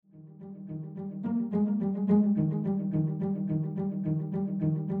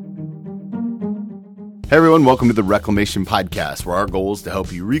Hey everyone, welcome to the Reclamation Podcast, where our goal is to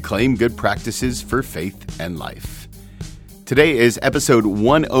help you reclaim good practices for faith and life. Today is episode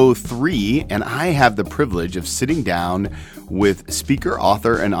 103, and I have the privilege of sitting down with speaker,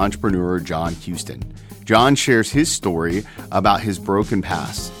 author, and entrepreneur John Houston. John shares his story about his broken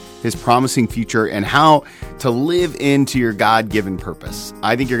past, his promising future, and how to live into your God-given purpose.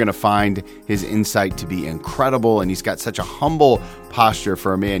 I think you're going to find his insight to be incredible, and he's got such a humble posture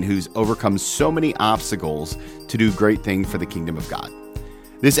for a man who's overcome so many obstacles to do great things for the kingdom of God.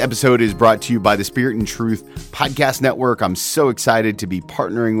 This episode is brought to you by the Spirit and Truth Podcast Network. I'm so excited to be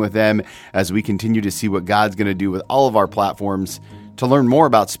partnering with them as we continue to see what God's going to do with all of our platforms. To learn more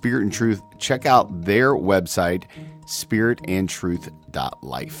about Spirit and Truth, check out their website,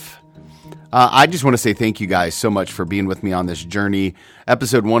 spiritandtruth.life. I just want to say thank you guys so much for being with me on this journey.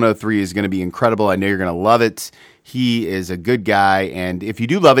 Episode 103 is going to be incredible. I know you're going to love it. He is a good guy. And if you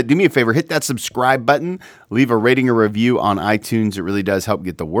do love it, do me a favor, hit that subscribe button, leave a rating or review on iTunes. It really does help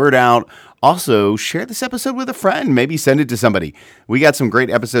get the word out. Also, share this episode with a friend. Maybe send it to somebody. We got some great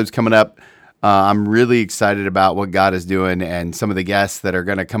episodes coming up. I'm really excited about what God is doing and some of the guests that are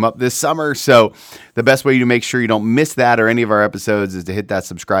going to come up this summer. So the best way to make sure you don't miss that or any of our episodes is to hit that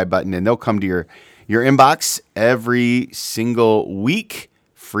subscribe button, and they'll come to your inbox every single week,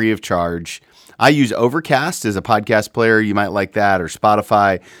 free of charge. I use Overcast as a podcast player. You might like that, or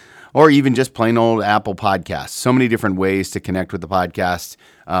Spotify, or even just plain old Apple Podcasts. So many different ways to connect with the podcast.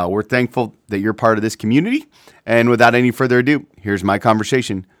 We're thankful that you're part of this community. And without any further ado, here's my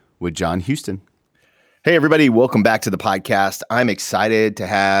conversation with John Houston. Hey, everybody. Welcome back to the podcast. I'm excited to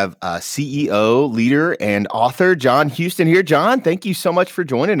have CEO, leader, and author John Houston here. John, thank you so much for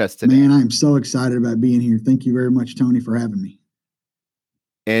joining us today. Man, I'm so excited about being here. Thank you very much, Tony, for having me.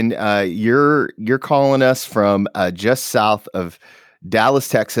 And you're calling us from just south of Dallas,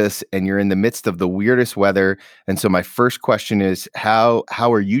 Texas, and you're in the midst of the weirdest weather. And so my first question is, how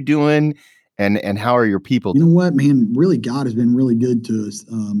are you doing? And how are your people? You know what, man? Really, God has been really good to us.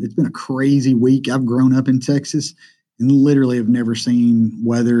 It's been a crazy week. I've grown up in Texas and literally have never seen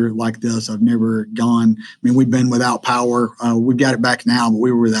weather like this. I've never gone. I mean, we've been without power. We've got it back now, but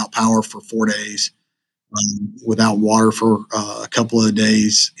we were without power for 4 days, without water for a couple of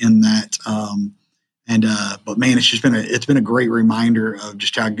days in that. But man, it's been a great reminder of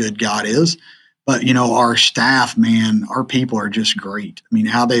just how good God is. But, you know, our staff, man, our people are just great. I mean,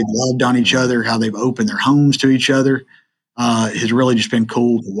 how they've loved on each other, how they've opened their homes to each other has really just been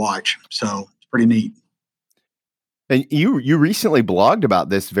cool to watch. So it's pretty neat. And you recently blogged about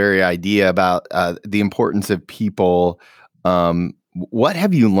this very idea about the importance of people. What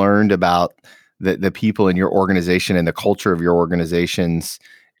have you learned about the people in your organization and the culture of your organizations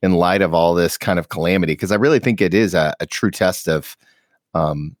in light of all this kind of calamity? Because I really think it is a true test of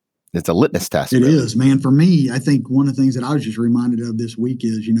it's a litmus test. It is, man. For me, I think one of the things that I was just reminded of this week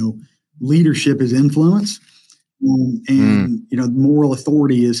is, you know, leadership is influence. You know, moral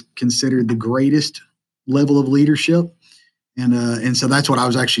authority is considered the greatest level of leadership. And so that's what I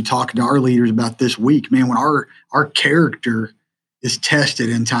was actually talking to our leaders about this week, man, when our character is tested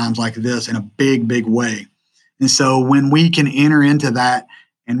in times like this in a big, big way. And so when we can enter into that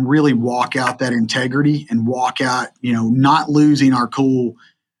and really walk out that integrity and walk out, you know, not losing our cool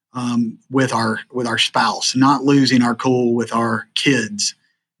with our spouse, not losing our cool with our kids,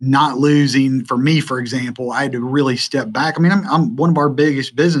 not losing. For me, for example, I had to really step back. I mean, I'm one of our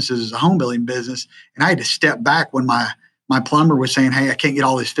biggest businesses is a home building business, and I had to step back when my plumber was saying, "Hey, I can't get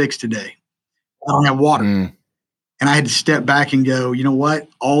all this fixed today. I don't have water." And I had to step back and go, you know what?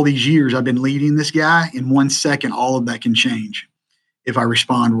 All these years I've been leading this guy. In 1 second, all of that can change if I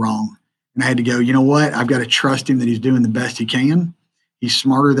respond wrong. And I had to go, you know what? I've got to trust him that he's doing the best he can. He's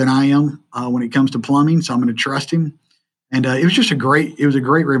smarter than I am when it comes to plumbing, so I'm going to trust him. And it was a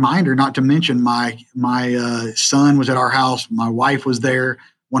great reminder. Not to mention my son was at our house, my wife was there,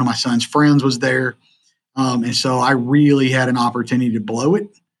 one of my son's friends was there, and so I really had an opportunity to blow it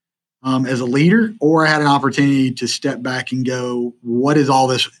as a leader, or I had an opportunity to step back and go, what is all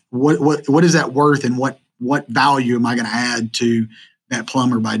this? What is that worth, and what value am I going to add to that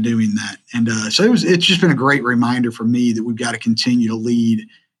plumber by doing that? And so it's just been a great reminder for me that we've got to continue to lead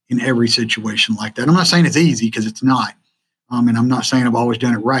in every situation like that. I'm not saying it's easy, because it's not. And I'm not saying I've always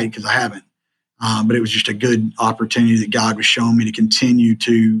done it right, because I haven't. But it was just a good opportunity that God was showing me to continue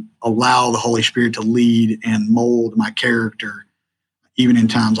to allow the Holy Spirit to lead and mold my character, even in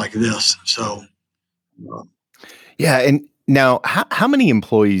times like this. So, yeah. And now, how many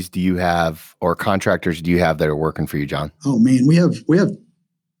employees do you have, or contractors do you have that are working for you, John? Oh man, we have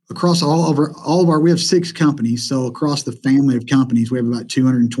across all of our we have 6 companies. So across the family of companies, we have about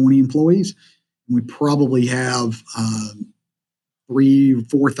 220 employees. We probably have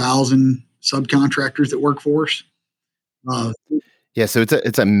 3,000-4,000 subcontractors that work for us. Yeah, so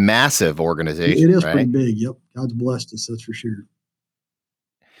it's a massive organization. It is right? pretty big. Yep, God's blessed us. That's for sure.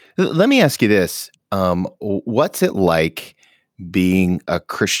 Let me ask you this: what's it like being a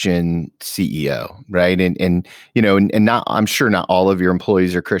Christian CEO, right? And not, I'm sure not all of your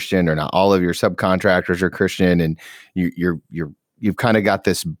employees are Christian, or not all of your subcontractors are Christian, and you've kind of got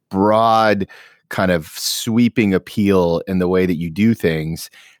this broad kind of sweeping appeal in the way that you do things.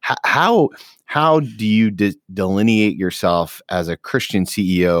 How do you delineate yourself as a Christian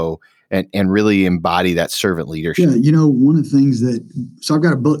CEO and really embody that servant leadership? Yeah, one of the things so I've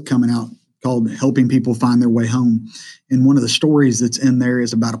got a book coming out called Helping People Find Their Way Home. And one of the stories that's in there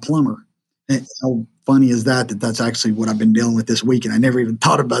is about a plumber. And how funny is that's actually what I've been dealing with this week. And I never even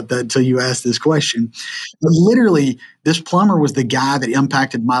thought about that until you asked this question. But literally, this plumber was the guy that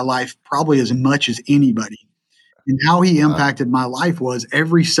impacted my life probably as much as anybody. And how he impacted my life was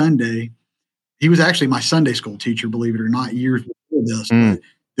every Sunday. He was actually my Sunday school teacher, believe it or not, years before this. But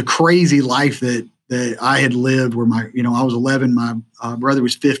the crazy life that I had lived, where I was 11, my brother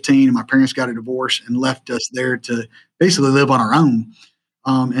was 15, and my parents got a divorce and left us there to basically live on our own.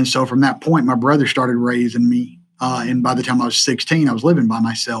 And so from that point, my brother started raising me. And by the time I was 16, I was living by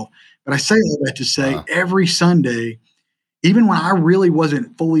myself. But I say all that to say every Sunday, even when I really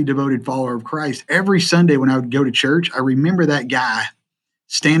wasn't fully devoted follower of Christ, every Sunday when I would go to church, I remember that guy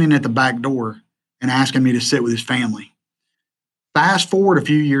standing at the back door and asking me to sit with his family. Fast forward a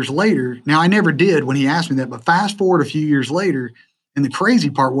few years later. Now, I never did when he asked me that, but fast forward a few years later, and the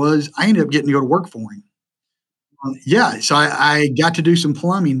crazy part was I ended up getting to go to work for him. So I got to do some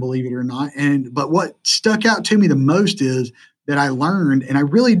plumbing, believe it or not. But what stuck out to me the most is that I learned, and I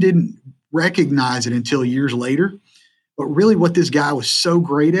really didn't recognize it until years later, but really what this guy was so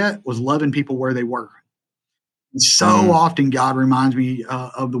great at was loving people where they were. And so often God reminds me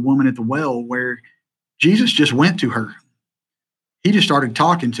of the woman at the well, where Jesus just went to her. He just started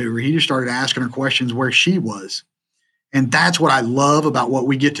talking to her. He just started asking her questions where she was. And that's what I love about what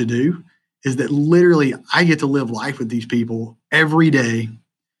we get to do, is that literally I get to live life with these people every day.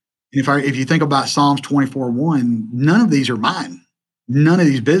 And if you think about Psalms 24:1, none of these are mine. None of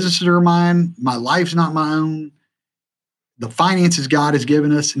these businesses are mine. My life's not my own. The finances God has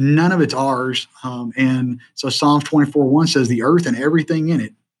given us, none of it's ours. And so Psalms 24:1 says the earth and everything in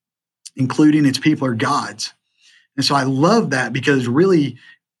it, including its people, are God's. And so I love that, because really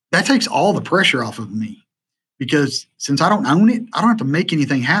that takes all the pressure off of me, because since I don't own it, I don't have to make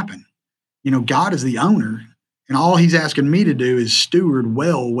anything happen. God is the owner, and all he's asking me to do is steward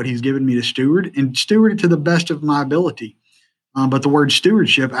well what he's given me to steward, and steward it to the best of my ability. But the word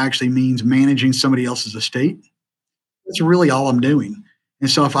stewardship actually means managing somebody else's estate. That's really all I'm doing. And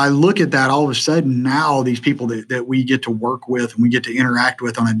so if I look at that, all of a sudden now these people that we get to work with and we get to interact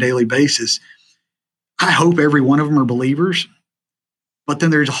with on a daily basis, I hope every one of them are believers. But then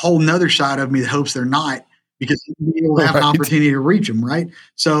there's a whole nother side of me that hopes they're not, because we'll have an opportunity to reach them, right?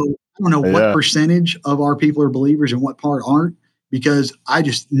 So I don't know what percentage of our people are believers and what part aren't, because I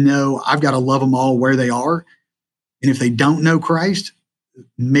just know I've got to love them all where they are. And if they don't know Christ,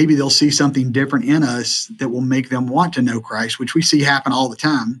 maybe they'll see something different in us that will make them want to know Christ, which we see happen all the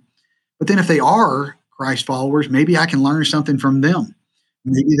time. But then if they are Christ followers, maybe I can learn something from them.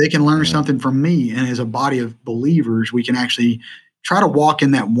 Maybe they can learn something from me. And as a body of believers, we can actually try to walk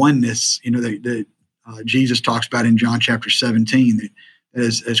in that oneness, that Jesus talks about in John chapter 17, that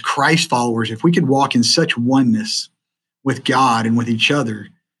as Christ followers, if we could walk in such oneness with God and with each other,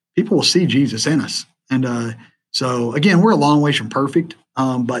 people will see Jesus in us. And so again, we're a long ways from perfect,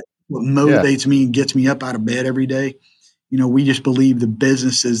 but what motivates me and gets me up out of bed every day, we just believe the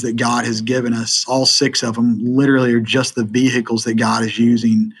businesses that God has given us, all 6 of them, literally are just the vehicles that God is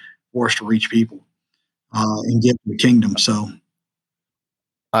using for us to reach people and get the kingdom. So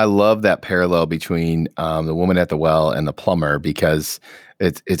I love that parallel between the woman at the well and the plumber, because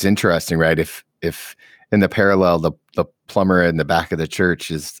it's interesting, right? If in the parallel, the plumber in the back of the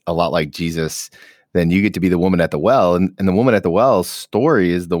church is a lot like Jesus, then you get to be the woman at the well. And the woman at the well's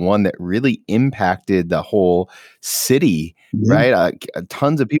story is the one that really impacted the whole city, right?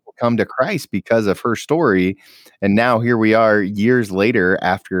 Tons of people come to Christ because of her story. And now here we are years later,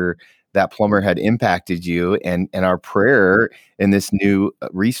 after that plumber had impacted you. And our prayer in this new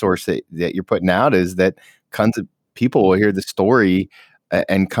resource that you're putting out is that tons of people will hear the story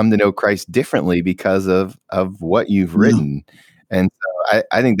and come to know Christ differently because of what you've written. And so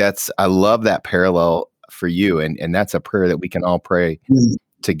I think I love that parallel for you. And that's a prayer that we can all pray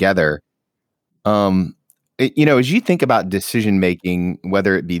together. As you think about decision making,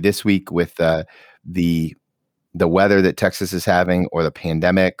 whether it be this week with the weather that Texas is having, or the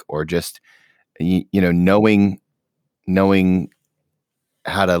pandemic, or just knowing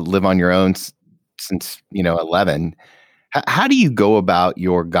how to live on your own since 11. How do you go about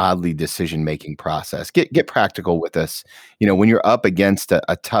your godly decision-making process? Get practical with us. When you're up against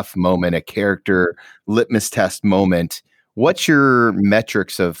a tough moment, a character litmus test moment, what's your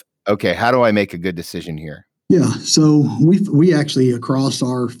metrics of, okay, how do I make a good decision here? Yeah. So we actually, across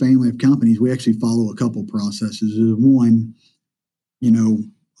our family of companies, we actually follow a couple processes. One,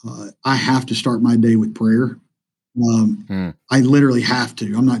 I have to start my day with prayer. I literally have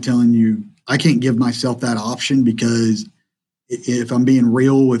to. I'm not telling you, I can't give myself that option, because if I'm being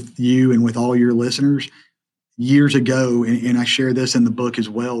real with you and with all your listeners, years ago, and I share this in the book as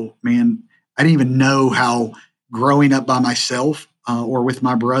well, man, I didn't even know how growing up by myself or with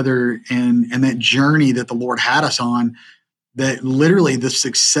my brother and that journey that the Lord had us on, that literally the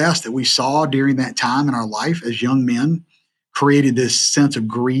success that we saw during that time in our life as young men created this sense of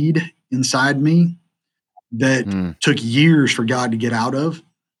greed inside me that took years for God to get out of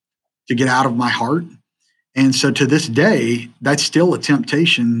my heart. And so to this day, that's still a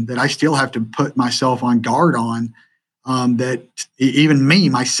temptation that I still have to put myself on guard on. That even me,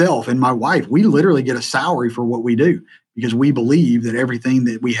 myself, and my wife, we literally get a salary for what we do, because we believe that everything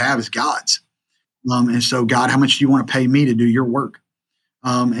that we have is God's. And so, God, how much do you want to pay me to do your work?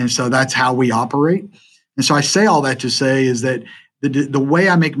 And so that's how we operate. And so I say all that to say is that the way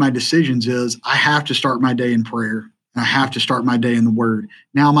I make my decisions is I have to start my day in prayer. I have to start my day in the Word.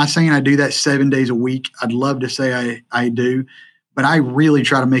 Now, am I saying I do that 7 days a week? I'd love to say I do, but I really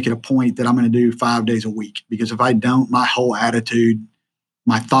try to make it a point that I'm going to do 5 days a week, because if I don't, my whole attitude,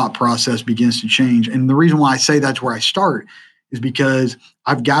 my thought process begins to change. And the reason why I say that's where I start is because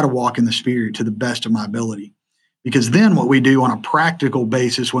I've got to walk in the Spirit to the best of my ability. Because then what we do on a practical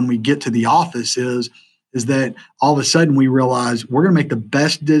basis when we get to the office is that all of a sudden we realize we're going to make the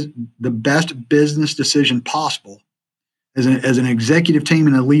best business decision possible. As an executive team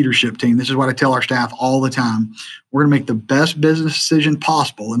and a leadership team, this is what I tell our staff all the time. We're going to make the best business decision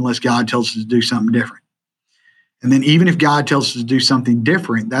possible unless God tells us to do something different. And then even if God tells us to do something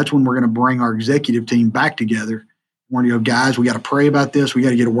different, that's when we're going to bring our executive team back together. We're going to go, guys, we got to pray about this. We got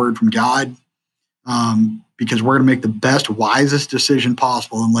to get a word from God, because we're going to make the best, wisest decision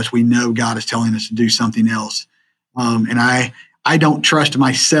possible unless we know God is telling us to do something else. And I don't trust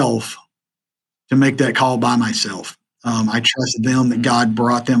myself to make that call by myself. I trust them that God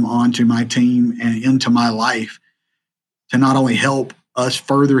brought them onto my team and into my life to not only help us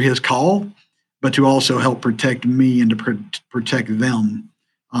further his call, but to also help protect me and to protect them.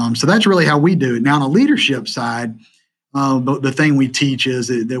 So that's really how we do it. Now, on the leadership side, the thing we teach is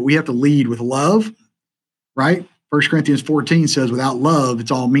that we have to lead with love, right? 1 Corinthians 14 says, without love, it's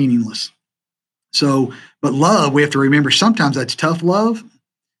all meaningless. So, but love, we have to remember, sometimes that's tough love.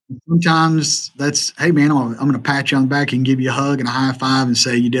 Sometimes that's, hey, man, I'm going to pat you on the back and give you a hug and a high five and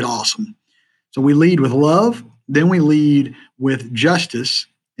say you did awesome. So we lead with love. Then we lead with justice.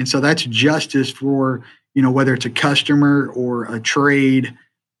 And so that's justice for, whether it's a customer or a trade,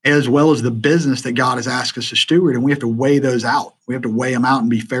 as well as the business that God has asked us to steward. And we have to weigh those out. We have to weigh them out and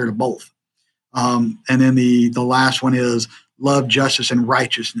be fair to both. And then the last one is love, justice, and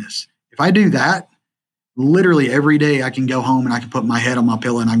righteousness. If I do that, literally every day I can go home and I can put my head on my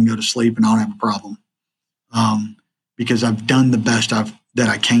pillow and I can go to sleep and I don't have a problem, because I've done the best that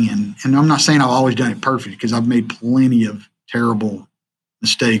I can. And I'm not saying I've always done it perfect, because I've made plenty of terrible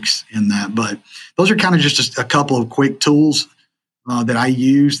mistakes in that. But those are kind of just a couple of quick tools that I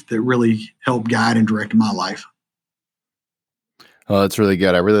use that really help guide and direct my life. Oh, that's really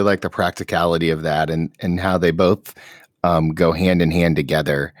good. I really like the practicality of that and how they both go hand in hand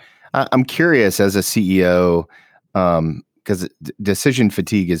together. I'm curious, as a CEO, because decision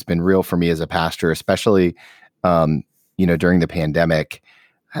fatigue has been real for me as a pastor, especially, during the pandemic.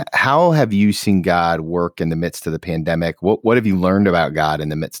 How have you seen God work in the midst of the pandemic? What have you learned about God in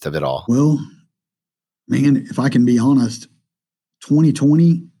the midst of it all? Well, man, if I can be honest,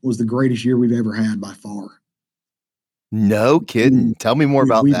 2020 was the greatest year we've ever had by far. No kidding. Tell me more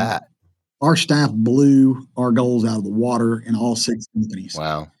about that. Our staff blew our goals out of the water in all 6 companies.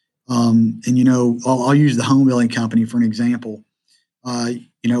 Wow. And I'll use the home building company for an example. When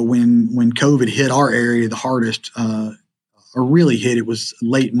COVID hit our area the hardest, or really hit, it was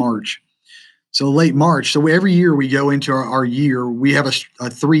late March. So late March. So every year we go into our year, we have a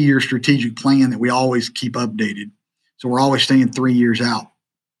 3-year strategic plan that we always keep updated. So we're always staying 3 years out.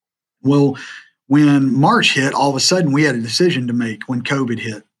 Well, when March hit, all of a sudden we had a decision to make. When COVID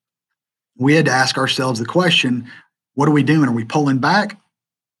hit, we had to ask ourselves the question, what are we doing? Are we pulling back?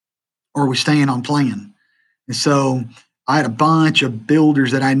 or are we staying on plan? And so I had a bunch of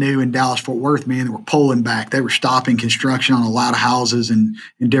builders that I knew in Dallas Fort Worth, man, that were pulling back. They were stopping construction on a lot of houses and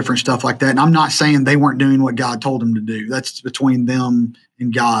different stuff like that. And I'm not saying they weren't doing what God told them to do. That's between them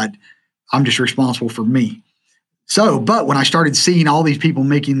and God. I'm just responsible for me. So, but when I started seeing all these people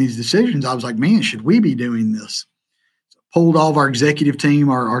making these decisions, I was like, man, should we be doing this? Pulled all of our executive team,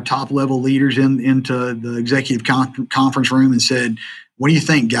 our top level leaders into the executive conference room and said, what do you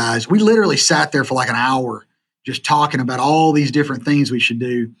think, guys? We literally sat there for like an hour just talking about all these different things we should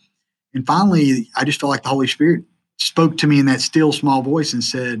do. And finally, I just felt like the Holy Spirit spoke to me in that still small voice and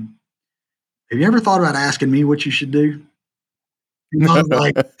said, have you ever thought about asking me what you should do? And I was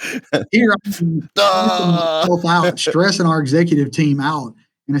like, here I'm stressing myself out, stressing our executive team out.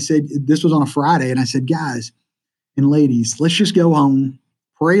 And I said, this was on a Friday. And I said, guys and ladies, let's just go home,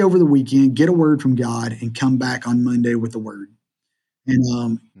 pray over the weekend, get a word from God, and come back on Monday with the word.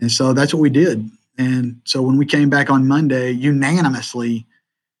 And so that's what we did. And so when we came back on Monday, unanimously,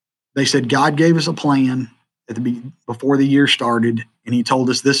 they said God gave us a plan before the year started, and He told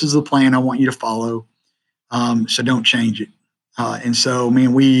us, this is the plan I want you to follow. So don't change it. And so,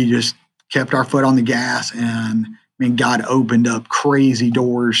 man, we just kept our foot on the gas, and man, God opened up crazy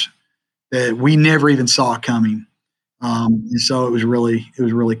doors that we never even saw coming. And so it was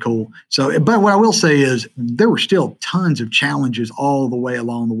really cool. So, but what I will say is there were still tons of challenges all the way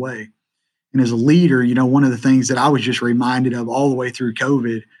along the way. And as a leader, one of the things that I was just reminded of all the way through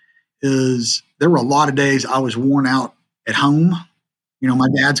COVID is there were a lot of days I was worn out at home. My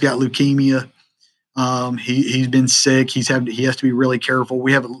dad's got leukemia. He's been sick. He has to be really careful.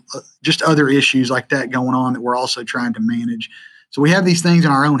 We have just other issues like that going on that we're also trying to manage. So we have these things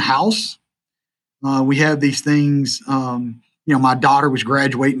in our own house. We have these things, my daughter was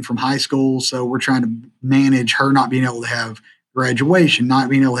graduating from high school, so we're trying to manage her not being able to have graduation, not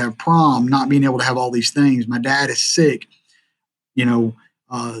being able to have prom, not being able to have all these things. My dad is sick,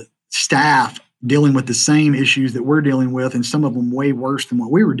 staff dealing with the same issues that we're dealing with, and some of them way worse than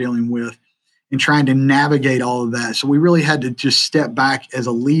what we were dealing with, and trying to navigate all of that. So we really had to just step back as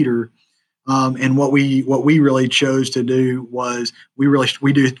a leader. And what we really chose to do was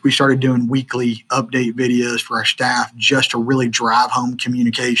we started doing weekly update videos for our staff just to really drive home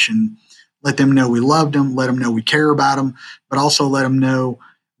communication, let them know we loved them, let them know we care about them, but also let them know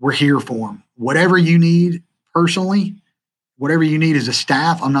we're here for them. Whatever you need personally, whatever you need as a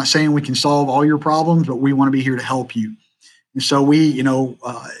staff, I'm not saying we can solve all your problems, but we want to be here to help you. And so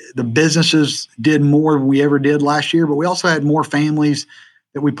the businesses did more than we ever did last year, but we also had more families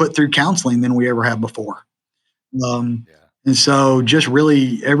that we put through counseling than we ever have before. And so just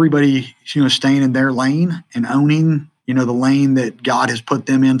really everybody, staying in their lane and owning, the lane that God has put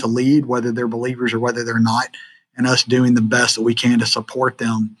them in to lead, whether they're believers or whether they're not, and us doing the best that we can to support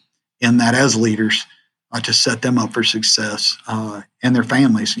them in that as leaders, to set them up for success, and their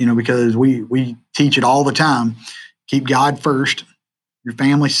families, because we teach it all the time. Keep God first, your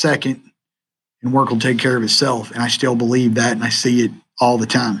family second, and work will take care of itself. And I still believe that, and I see it all the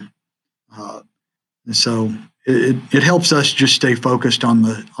time. And so it helps us just stay focused on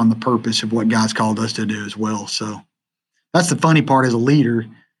the purpose of what God's called us to do as well. So that's the funny part as a leader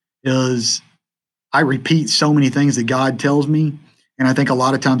is I repeat so many things that God tells me. And I think a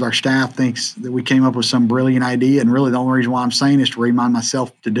lot of times our staff thinks that we came up with some brilliant idea. And really the only reason why I'm saying is to remind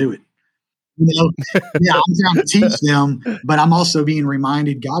myself to do it. Yeah, I'm trying to teach them, but I'm also being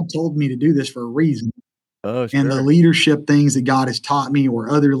reminded God told me to do this for a reason. Oh, sure. And the leadership things that God has taught me or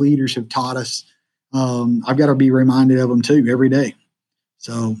other leaders have taught us, I've got to be reminded of them too every day.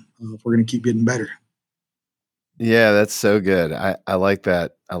 So if we're going to keep getting better. Yeah, that's so good. I like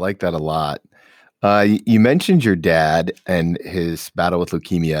that. I like that a lot. You mentioned your dad and his battle with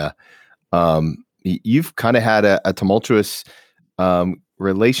leukemia. You've kind of had a tumultuous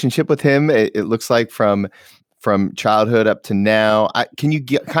relationship with him. It looks like from childhood up to now. Can you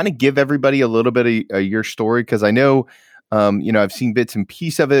kind of give everybody a little bit of your story? Because I know, I've seen bits and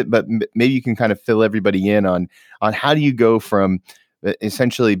pieces of it, but maybe you can kind of fill everybody in on how do you go from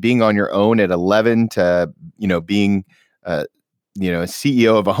essentially being on your own at 11 to, being, a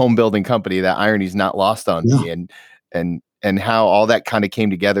CEO of a home building company. That irony is not lost on me, and how all that kind of came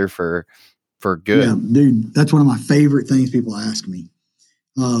together for good. Yeah, dude, that's one of my favorite things people ask me.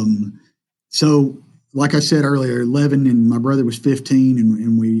 So like I said earlier, 11 and my brother was 15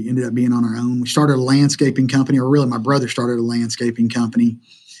 and we ended up being on our own. We started a landscaping company, or really my brother started a landscaping company.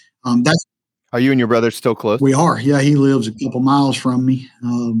 Are you and your brother still close? We are. Yeah. He lives a couple miles from me.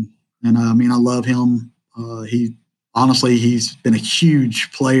 And I love him. He's been a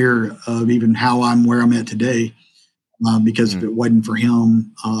huge player of even how I'm where I'm at today. because if it wasn't for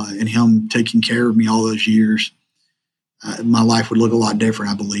him and him taking care of me all those years, my life would look a lot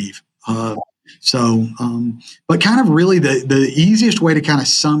different, I believe. But kind of really the easiest way to kind of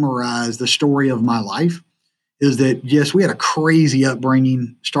summarize the story of my life is that, yes, we had a crazy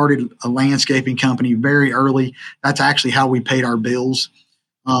upbringing, started a landscaping company very early. That's actually how we paid our bills.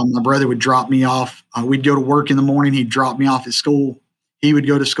 My brother would drop me off. We'd go to work in the morning. He'd drop me off at school. He would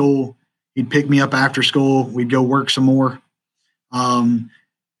go to school. He'd pick me up after school. We'd go work some more.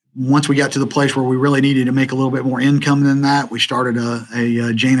 Once we got to the place where we really needed to make a little bit more income than that, we started a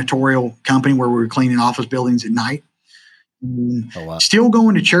janitorial company where we were cleaning office buildings at night. Oh, wow. Still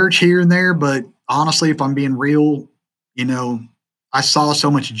going to church here and there, but honestly, if I'm being real, I saw so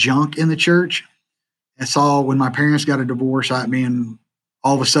much junk in the church. I saw when my parents got a divorce,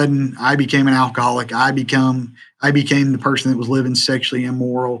 all of a sudden I became an alcoholic. I became the person that was living sexually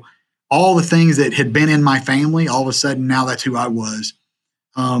immoral. All the things that had been in my family, all of a sudden now that's who I was.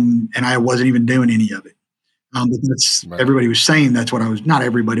 And I wasn't even doing any of it. But Right. Everybody was saying that's what I was. Not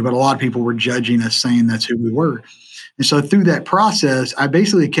everybody, but a lot of people were judging us, saying that's who we were. And so through that process, I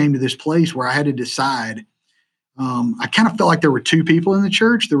basically came to this place where I had to decide. I kind of felt like there were two people in the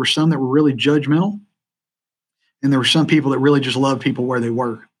church. There were some that were really judgmental, and there were some people that really just loved people where they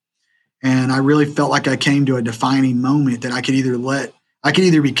were. And I really felt like I came to a defining moment that I could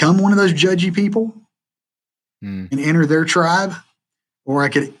either become one of those judgy people and enter their tribe, or I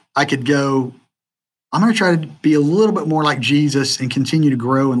could go, I'm going to try to be a little bit more like Jesus and continue to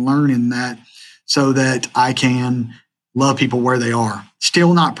grow and learn in that so that I can love people where they are.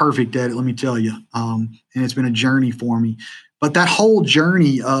 Still not perfect at it, let me tell you. And it's been a journey for me. But that whole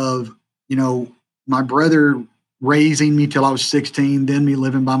journey of, my brother raising me till I was 16, then me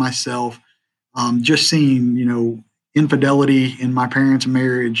living by myself, just seeing, infidelity in my parents'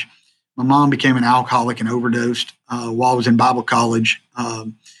 marriage. My mom became an alcoholic and overdosed while I was in Bible college.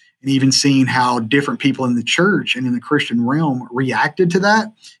 And even seeing how different people in the church and in the Christian realm reacted to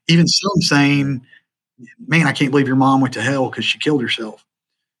that. Even some saying, man, I can't believe your mom went to hell because she killed herself.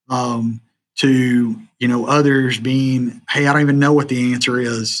 To, others being, hey, I don't even know what the answer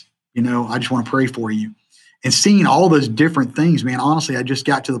is. I just want to pray for you. And seeing all those different things, man, honestly, I just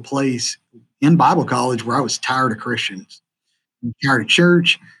got to the place in Bible college where I was tired of Christians, tired of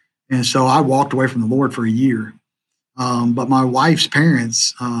church. And so I walked away from the Lord for a year. But my wife's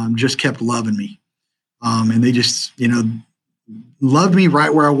parents just kept loving me. And they just, loved me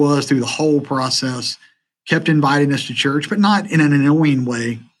right where I was through the whole process, kept inviting us to church, but not in an annoying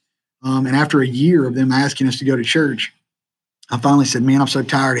way. And after a year of them asking us to go to church, I finally said, man, I'm so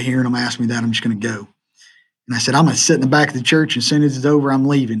tired of hearing them ask me that. I'm just going to go. And I said, I'm going to sit in the back of the church. And as soon as it's over, I'm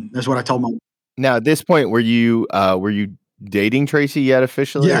leaving. That's what I told my wife. Now, at this point, were you dating Tracy yet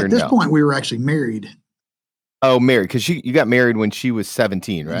officially? Yeah, or at this no? point, we were actually married. Oh, married, because you got married when she was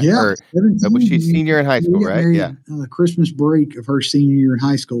 17, right? Yeah, Or 17. was she senior in high school, We got right? married, Yeah. Christmas break of her senior year in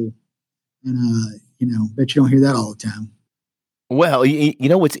high school. And, bet you don't hear that all the time. Well,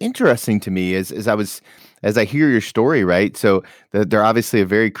 what's interesting to me is as I hear your story, right? So they're obviously a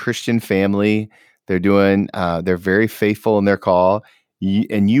very Christian family. They're very faithful in their call,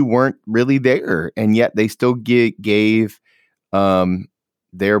 and you weren't really there, and yet they still gave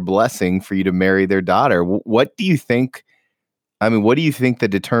their blessing for you to marry their daughter. What do you think? I mean, what do you think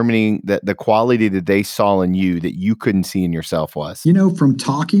the quality that they saw in you that you couldn't see in yourself was? From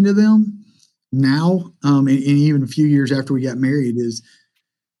talking to them now, and even a few years after we got married, is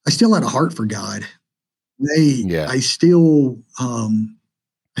I still had a heart for God. I still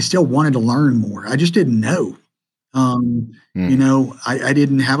wanted to learn more. I just didn't know. I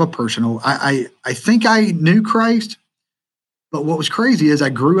didn't have a personal. I think I knew Christ, but what was crazy is I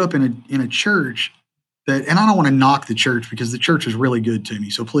grew up in a church that, and I don't want to knock the church because the church was really good to me.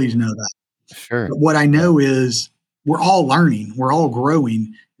 So please know that. Sure. But what I know is we're all learning, we're all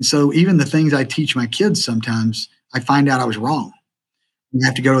growing, and so even the things I teach my kids, sometimes I find out I was wrong. I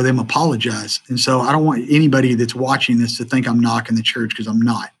have to go to them, apologize, and so I don't want anybody that's watching this to think I'm knocking the church because I'm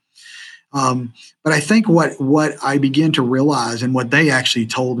not. But I think what I began to realize and what they actually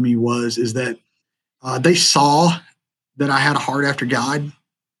told me is that they saw that I had a heart after God.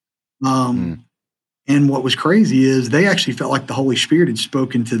 And what was crazy is they actually felt like the Holy Spirit had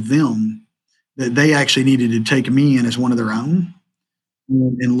spoken to them, that they actually needed to take me in as one of their own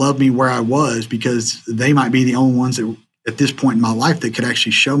and love me where I was, because they might be the only ones that at this point in my life that could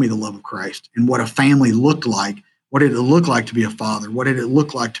actually show me the love of Christ and what a family looked like. What did it look like to be a father? What did it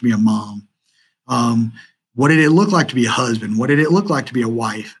look like to be a mom? What did it look like to be a husband? What did it look like to be a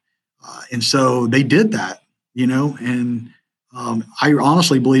wife? And so they did that, and I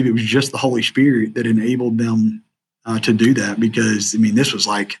honestly believe it was just the Holy Spirit that enabled them to do that, because I mean, this was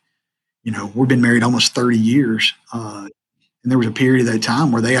like, we've been married almost 30 years. And there was a period of that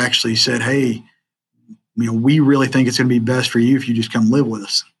time where they actually said, hey, we really think it's going to be best for you if you just come live with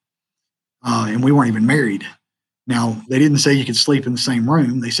us. And we weren't even married. Now, they didn't say you could sleep in the same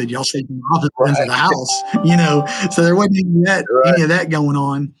room. They said y'all sleep in the opposite ends of the house, so there wasn't any of that going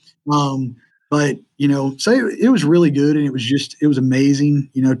on. But, so it was really good. And it was amazing,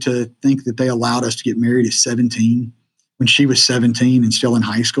 to think that they allowed us to get married at 17 when she was 17 and still in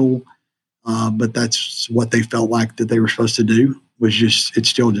high school. But that's what they felt like that they were supposed to do. It's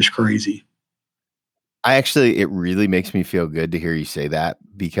still just crazy. It really makes me feel good to hear you say that,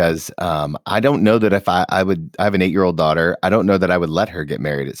 because I don't know that if I have an 8-year-old daughter, I don't know that I would let her get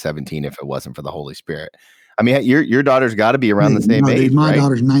married at 17 if it wasn't for the Holy Spirit. I mean, your daughter's got to be around the same age, dude, my right?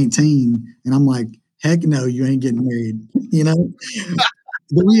 daughter's 19, and I'm like, heck no, you ain't getting married.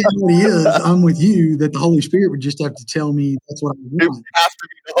 The reality is, I'm with you, that the Holy Spirit would just have to tell me that's what I want. It has to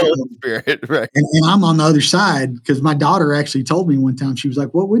be the Holy Spirit, right? And I'm on the other side, because my daughter actually told me one time, she was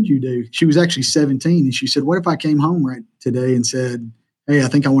like, what would you do? She was actually 17, and she said, what if I came home right today and said, hey, I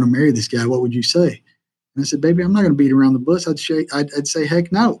think I want to marry this guy? What would you say? And I said, baby, I'm not going to beat around the bush. I'd say,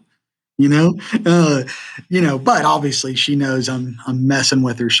 heck no. But obviously she knows I'm messing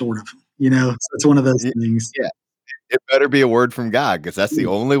with her, sort of. So it's one of those things. Yeah. It better be a word from God, because that's the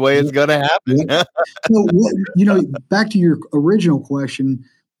only way it's going to happen. So, back to your original question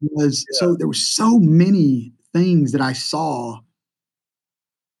was, so there were so many things that I saw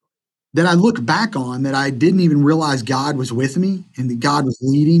that I look back on that I didn't even realize God was with me, and that God was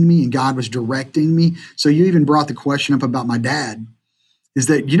leading me, and God was directing me. So you even brought the question up about my dad, is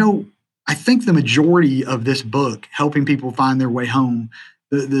that, I think the majority of this book, Helping People Find Their Way Home,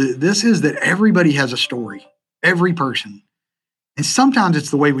 this is that everybody has a story, every person. And sometimes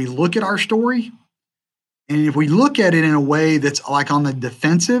it's the way we look at our story. And if we look at it in a way that's like on the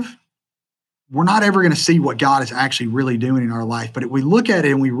defensive, we're not ever going to see what God is actually really doing in our life. But if we look at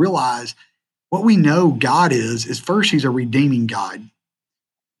it and we realize what we know God is first, he's a redeeming God.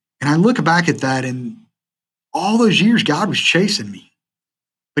 And I look back at that, and all those years, God was chasing me,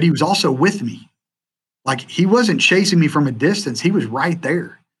 but he was also with me. Like, he wasn't chasing me from a distance. He was right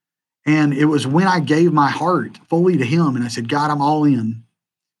there. And it was when I gave my heart fully to him and I said, God, I'm all in,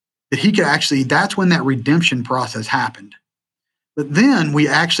 that he could actually, that's when that redemption process happened. But then we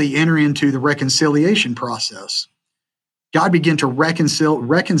actually enter into the reconciliation process. God began to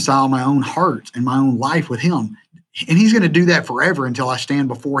reconcile my own heart and my own life with him. And he's going to do that forever until I stand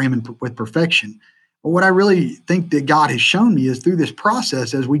before him with perfection. But what I really think that God has shown me is through this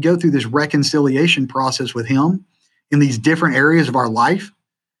process, as we go through this reconciliation process with him in these different areas of our life,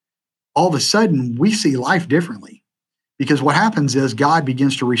 all of a sudden we see life differently, because what happens is God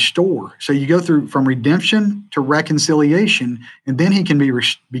begins to restore. So you go through from redemption to reconciliation, and then he can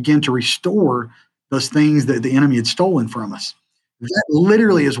begin to restore those things that the enemy had stolen from us. That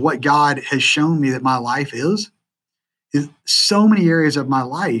literally is what God has shown me that my life is so many areas of my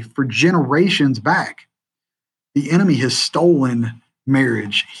life for generations back. The enemy has stolen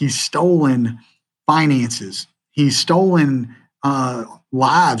marriage. He's stolen finances. He's stolen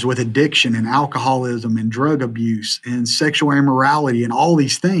lives with addiction and alcoholism and drug abuse and sexual immorality and all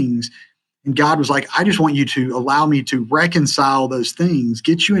these things. And God was like, I just want you to allow me to reconcile those things,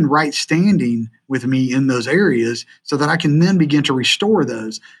 get you in right standing with me in those areas so that I can then begin to restore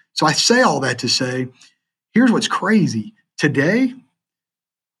those. So I say all that to say, here's what's crazy. Today,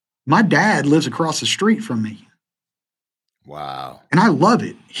 my dad lives across the street from me. Wow. And I love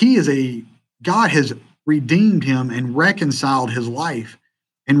it. God has redeemed him and reconciled his life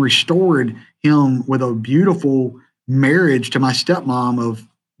and restored him with a beautiful marriage to my stepmom of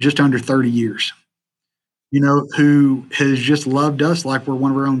just under 30 years, who has just loved us like we're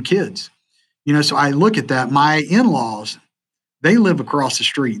one of our own kids. So I look at that. My in-laws, they live across the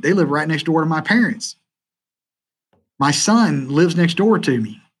street. They live right next door to my parents. My son lives next door to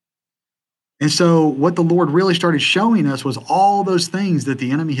me. And so what the Lord really started showing us was all those things that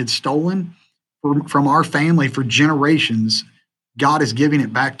the enemy had stolen from our family for generations. God is giving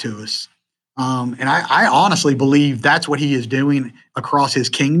it back to us. And I honestly believe that's what he is doing across his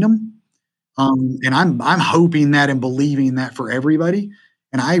kingdom. And I'm hoping that and believing that for everybody.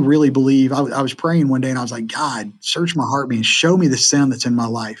 And I really believe, I was praying one day and I was like, God, search my heart, man, show me the sin that's in my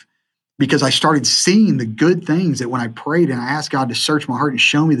life. Because I started seeing the good things that when I prayed and I asked God to search my heart and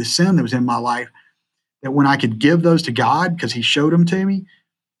show me the sin that was in my life, that when I could give those to God because he showed them to me,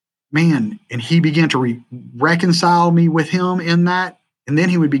 man, and he began to reconcile me with him in that, and then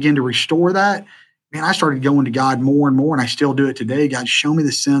he would begin to restore that. Man, I started going to God more and more, and I still do it today. God, show me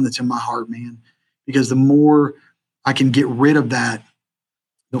the sin that's in my heart, man. Because the more I can get rid of that,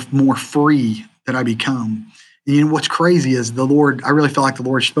 the more free that I become. And you know what's crazy is the Lord, I really felt like the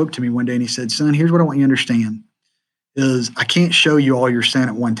Lord spoke to me one day and he said, son, here's what I want you to understand is I can't show you all your sin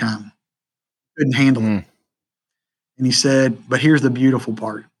at one time. Couldn't handle it. And he said, but here's the beautiful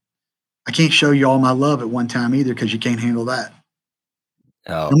part. I can't show you all my love at one time either because you can't handle that.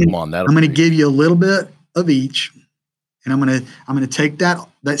 Oh, come on. I'm going to give you a little bit of each. And I'm going to take that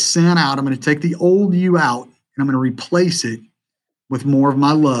sin out. I'm going to take the old you out and I'm going to replace it with more of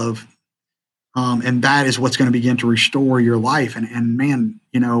my love. And that is what's going to begin to restore your life. And man,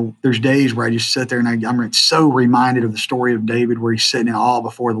 you know, there's days where I just sit there and I'm so reminded of the story of David where he's sitting in awe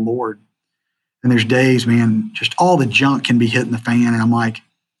before the Lord. And there's days, man, just all the junk can be hitting the fan. And I'm like,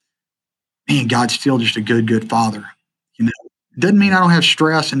 man, God's still just a good, good father. You know, it doesn't mean I don't have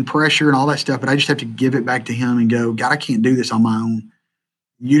stress and pressure and all that stuff, but I just have to give it back to him and go, God, I can't do this on my own.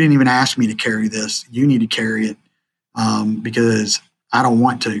 You didn't even ask me to carry this. You need to carry it because I don't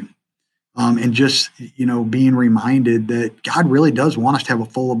want to. And just, you know, being reminded that God really does want us to have a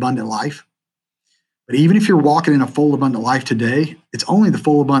full, abundant life. But even if you're walking in a full, abundant life today, it's only the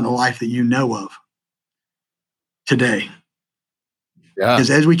full, abundant life that you know of today. Yeah. Because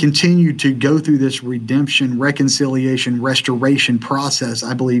as we continue to go through this redemption, reconciliation, restoration process,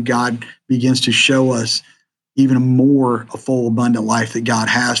 I believe God begins to show us even more a full, abundant life that God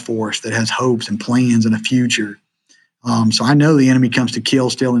has for us, that has hopes and plans and a future. So I know the enemy comes to kill,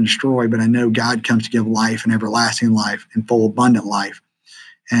 steal, and destroy, but I know God comes to give life and everlasting life and full, abundant life.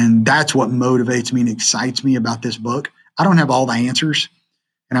 And that's what motivates me and excites me about this book. I don't have all the answers,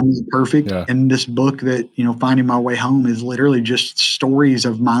 and I'm not perfect. Yeah. And this book that, you know, Finding My Way Home is literally just stories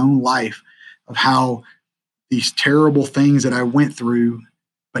of my own life, of how these terrible things that I went through,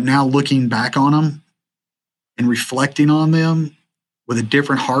 but now looking back on them and reflecting on them with a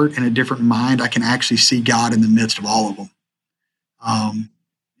different heart and a different mind, I can actually see God in the midst of all of them.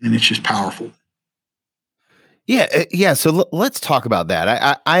 And it's just powerful. Yeah. So let's talk about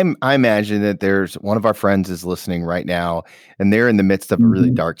that. I imagine that there's one of our friends is listening right now, and they're in the midst of a really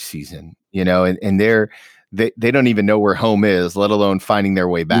dark season, you know, and they don't even know where home is, let alone finding their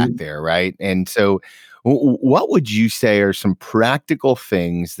way back there, right? And so, what would you say are some practical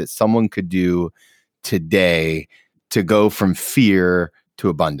things that someone could do today to go from fear to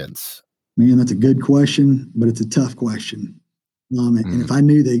abundance? Man, that's a good question, but it's a tough question. And if I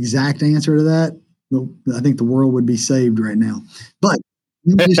knew the exact answer to that, I think the world would be saved right now. But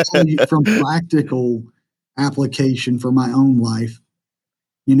let me just tell you from practical application for my own life,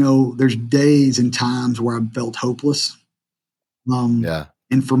 you know, there's days and times where I've felt hopeless.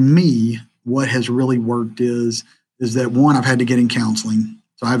 And for me, what has really worked is that one, I've had to get in counseling.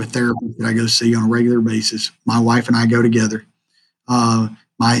 So I have a therapist that I go see on a regular basis. My wife and I go together. I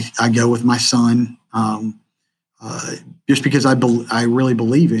go with my son. Just because I really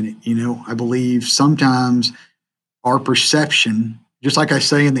believe in it. You know, I believe sometimes our perception, just like I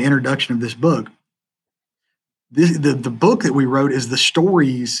say in the introduction of this book, the book that we wrote is the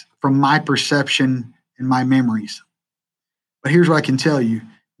stories from my perception and my memories. But here's what I can tell you.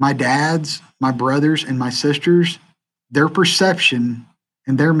 My dads, my brothers, and my sisters, their perception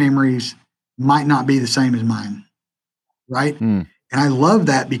and their memories might not be the same as mine, right? And I love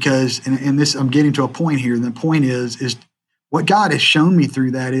that because, and this, I'm getting to a point here, and the point is what God has shown me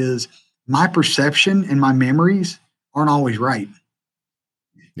through that is my perception and my memories aren't always right.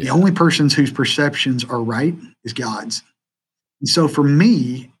 Yeah. The only persons whose perceptions are right is God's. And so for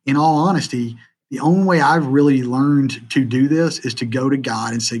me, in all honesty, the only way I've really learned to do this is to go to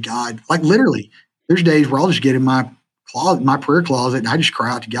God and say, God, like literally, there's days where I'll just get in my closet, my prayer closet, and I just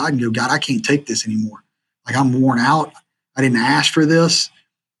cry out to God and go, God, I can't take this anymore. Like I'm worn out. I didn't ask for this.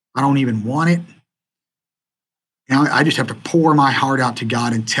 I don't even want it. And I just have to pour my heart out to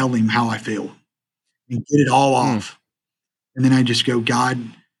God and tell him how I feel and get it all off. And then I just go, God,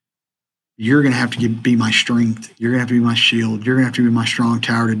 you're going to have to be my strength. You're going to have to be my shield. You're going to have to be my strong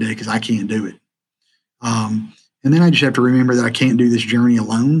tower today because I can't do it. And then I just have to remember that I can't do this journey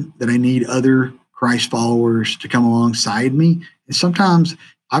alone, that I need other Christ followers to come alongside me. And sometimes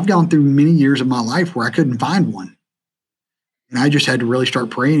I've gone through many years of my life where I couldn't find one. And I just had to really start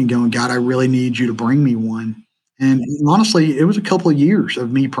praying and going, God, I really need you to bring me one. And honestly, it was a couple of years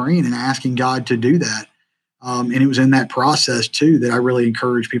of me praying and asking God to do that. And it was in that process, too, that I really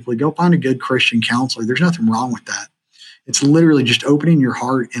encourage people to go find a good Christian counselor. There's nothing wrong with that. It's literally just opening your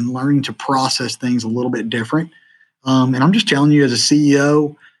heart and learning to process things a little bit different. And I'm just telling you, as a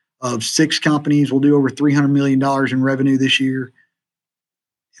CEO of 6 companies, we'll do over $300 million in revenue this year.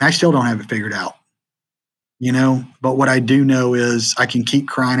 And I still don't have it figured out. You know, but what I do know is I can keep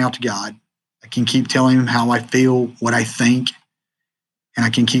crying out to God. I can keep telling him how I feel, what I think, and I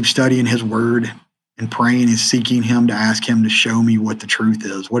can keep studying his word and praying and seeking him to ask him to show me what the truth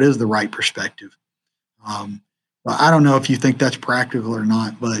is. What is the right perspective? But I don't know if you think that's practical or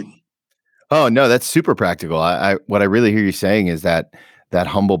not, but Oh no, that's super practical. I what I really hear you saying is that that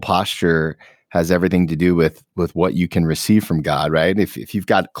humble posture has everything to do with what you can receive from God, right? If you've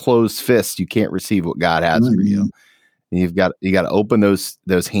got closed fists, you can't receive what God has for you. And you got to open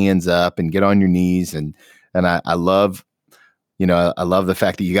those hands up and get on your knees, and I love, I love the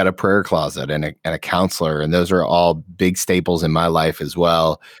fact that you got a prayer closet and a counselor, and those are all big staples in my life as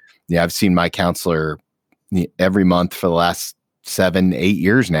well. Yeah, I've seen my counselor every month for the last 7-8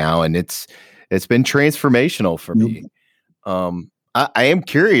 years now, and it's been transformational for me. I am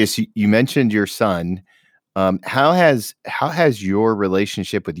curious. You mentioned your son. How has your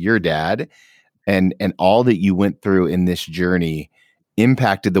relationship with your dad and all that you went through in this journey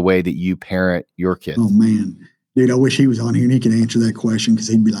impacted the way that you parent your kids? Oh man, dude, I wish he was on here and he could answer that question, because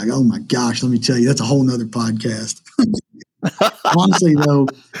he'd be like, "Oh my gosh, let me tell you, that's a whole nother podcast." Honestly, though,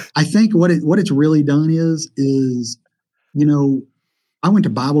 I think what it's really done is I went to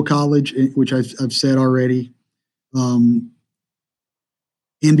Bible college, which I've said already, and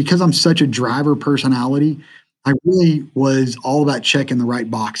because I'm such a driver personality, I really was all about checking the right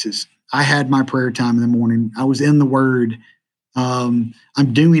boxes. I had my prayer time in the morning. I was in the Word. I'm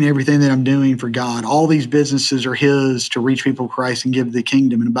doing everything that I'm doing for God. All these businesses are His to reach people to Christ and give the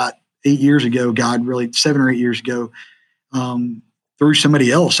kingdom. And about 8 years ago, 7 or 8 years ago, through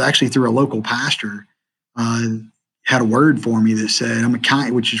somebody else, actually through a local pastor, had a word for me that said, "I'm a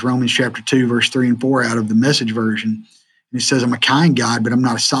kind," which is Romans chapter 2, verse 3 and 4 out of the Message version. And it says, "I'm a kind God, but I'm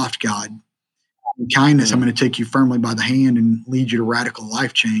not a soft God. In kindness, I'm going to take you firmly by the hand and lead you to radical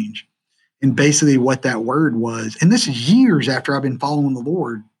life change." And basically what that word was, and this is years after I've been following the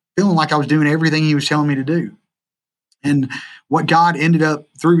Lord, feeling like I was doing everything He was telling me to do. And what God ended up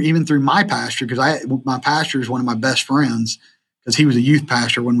even through my pastor, because my pastor is one of my best friends, because he was a youth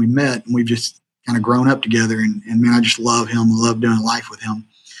pastor when we met, and we've just kind of grown up together. And man, I just love him. I love doing life with him.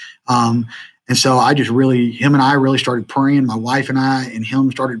 And so him and I really started praying. My wife and I and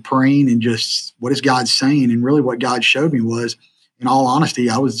him started praying, and just, what is God saying? And really what God showed me was, in all honesty,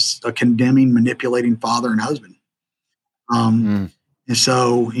 I was a condemning, manipulating father and husband. And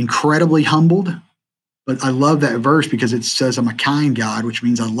so incredibly humbled. But I love that verse because it says, "I'm a kind God," which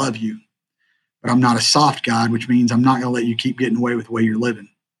means I love you. But I'm not a soft God, which means I'm not going to let you keep getting away with the way you're living.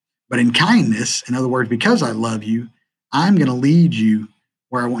 But in kindness, in other words, because I love you, I'm going to lead you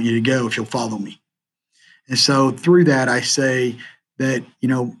where I want you to go if you'll follow me. And so through that, I say that,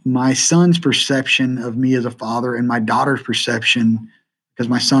 my son's perception of me as a father and my daughter's perception, because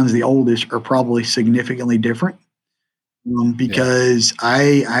my son's the oldest, are probably significantly different. Because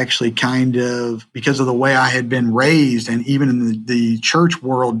I actually because of the way I had been raised, and even in the church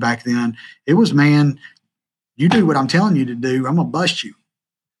world back then, it was, man, you do what I'm telling you to do, I'm going to bust you.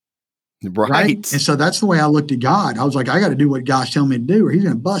 Right. And so that's the way I looked at God. I was like, I got to do what God's telling me to do, or He's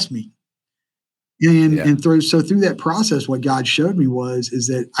going to bust me. And through that process, what God showed me is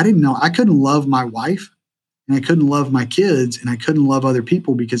that I didn't know, I couldn't love my wife, and I couldn't love my kids, and I couldn't love other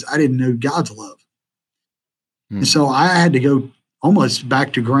people because I didn't know God's love. And so I had to go almost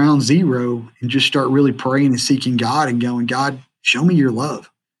back to ground zero and just start really praying and seeking God and going, "God, show me your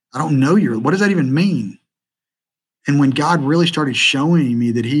love. I don't know what does that even mean?" And when God really started showing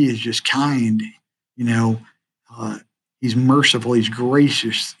me that He is just kind, He's merciful, He's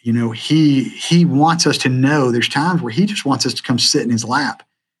gracious, He wants us to know there's times where He just wants us to come sit in His lap,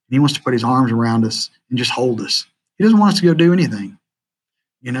 and He wants to put His arms around us and just hold us. He doesn't want us to go do anything,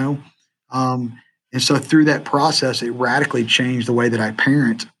 And so through that process, it radically changed the way that I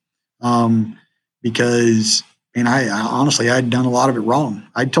parent, because, and I honestly, I'd done a lot of it wrong.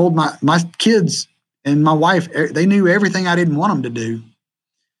 I told my kids and my wife, they knew everything I didn't want them to do,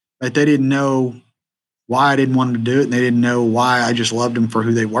 but they didn't know why I didn't want them to do it, and they didn't know why I just loved them for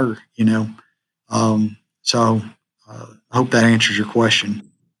who they were, So I hope that answers your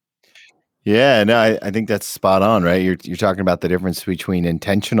question. Yeah, no, I think that's spot on, right? You're talking about the difference between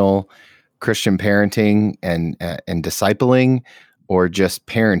intentional Christian parenting and discipling, or just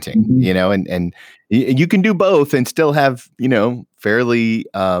parenting, and you can do both and still have, fairly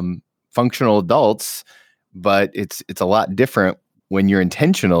functional adults, but it's a lot different when you're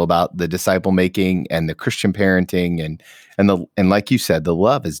intentional about the disciple making and the Christian parenting, and like you said, the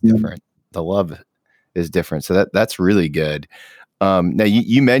love is different. The love is different. So that's really good. Now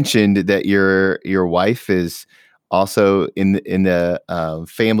you mentioned that your wife is also in the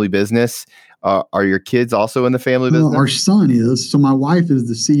family business. Are your kids also in the family business? Our son is. So my wife is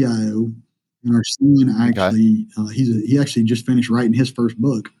the CIO, And our son Okay. actually, he actually just finished writing his first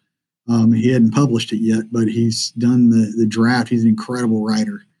book. He hadn't published it yet, but he's done the draft. He's an incredible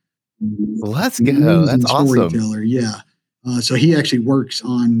writer, Let's go. That's amazing awesome. storyteller. Yeah. So he actually works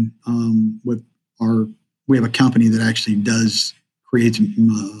on with our. We have a company that actually does creates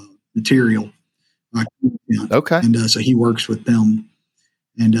material, content. Okay. And so he works with them.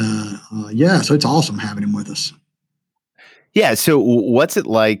 And yeah, so it's awesome having him with us. Yeah. So what's it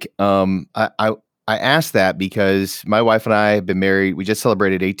like? I asked that because my wife and I have been married. We just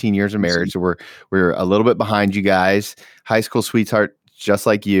celebrated 18 years of marriage, so we're a little bit behind you guys. High school sweetheart, just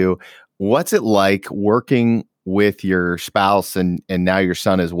like you. What's it like working with your spouse and now your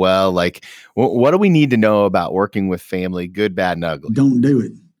son as well? Like, what do we need to know about working with family, good, bad, and ugly? Don't do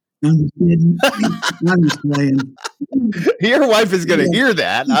it. I'm just kidding. I'm just playing. Your wife is going to Yeah. hear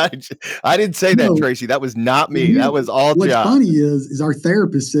that. I didn't say that, No. Tracy. That was not me. That was all What's John. funny is our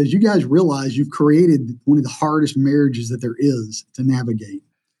therapist says you guys realize you've created one of the hardest marriages that there is to navigate.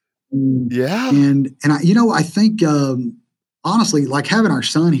 Yeah. And I think honestly, like having our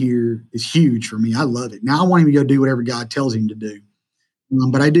son here is huge for me. I love it. Now I want him to go do whatever God tells him to do.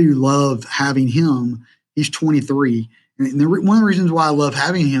 But I do love having him. He's 23. And one of the reasons why I love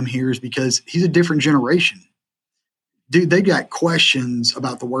having him here is because he's a different generation. Dude, they've got questions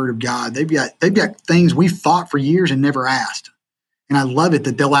about the word of God. They've got things we've fought for years and never asked. And I love it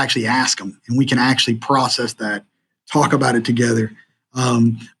that they'll actually ask them and we can actually process that, talk about it together.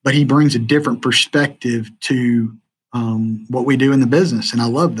 But he brings a different perspective to what we do in the business. And I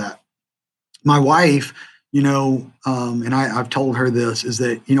love that. My wife, and I've told her this, is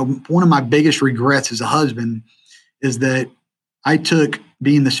that, one of my biggest regrets as a husband is that I took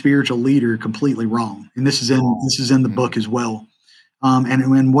being the spiritual leader completely wrong. And this is in the book as well.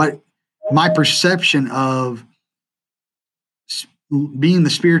 And what my perception of being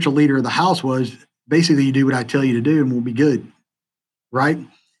the spiritual leader of the house was basically you do what I tell you to do and we'll be good. Right.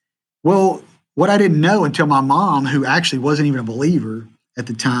 Well, what I didn't know until my mom, who actually wasn't even a believer at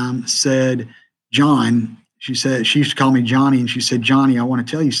the time, said, John, she said, she used to call me Johnny. And she said, Johnny, I want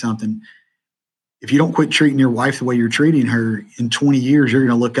to tell you something. If you don't quit treating your wife the way you're treating her, in 20 years, you're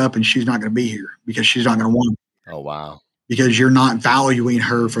going to look up and she's not going to be here because she's not going to want Oh, wow. because you're not valuing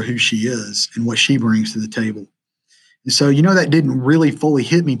her for who she is and what she brings to the table. And so, that didn't really fully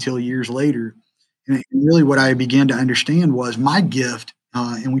hit me till years later. And really what I began to understand was my gift,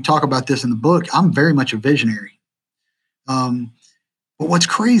 and we talk about this in the book, I'm very much a visionary. But what's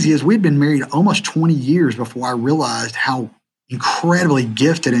crazy is we'd been married almost 20 years before I realized how incredibly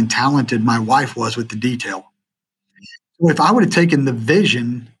gifted and talented my wife was with the detail. So if I would have taken the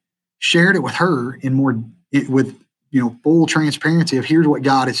vision, shared it with her with full transparency of here's what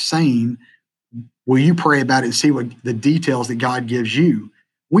God is saying, will you pray about it and see what the details that God gives you?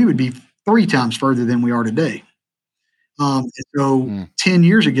 We would be 3 times further than we are today. 10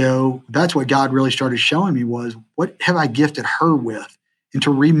 years ago, that's what God really started showing me was what have I gifted her with? And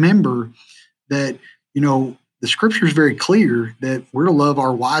to remember that, the scripture is very clear that we're to love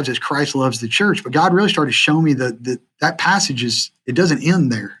our wives as Christ loves the church. But God really started showing me that passage it doesn't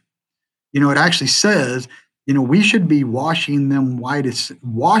end there. It actually says, we should be washing them,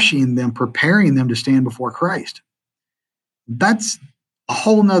 preparing them to stand before Christ. That's a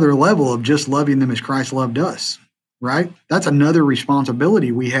whole nother level of just loving them as Christ loved us, right? That's another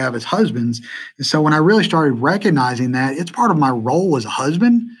responsibility we have as husbands. And so when I really started recognizing that, it's part of my role as a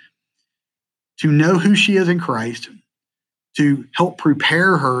husband to know who she is in Christ, to help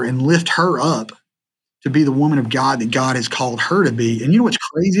prepare her and lift her up to be the woman of God that God has called her to be. And what's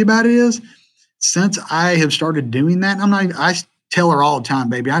crazy about it is, since I have started doing that, I tell her all the time,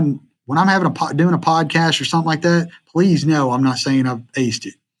 baby, when I'm doing a podcast or something like that, please know I'm not saying I've aced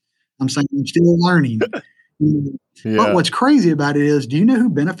it. I'm saying I'm still learning. Yeah. But what's crazy about it is, do you know who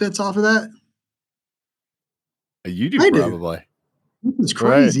benefits off of that? You do, I probably. Do. What's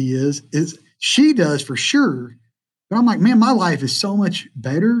crazy is she does for sure. But I'm like, man, my life is so much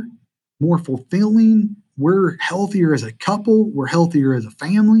better, more fulfilling. We're healthier as a couple. We're healthier as a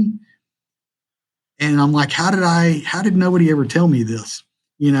family. And I'm like, how did nobody ever tell me this?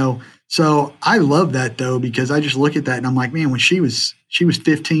 So I love that though, because I just look at that and I'm like, man, when she was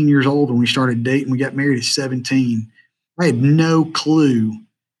 15 years old when we started dating, we got married at 17. I had no clue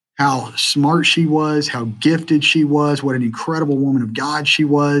how smart she was, how gifted she was, what an incredible woman of God she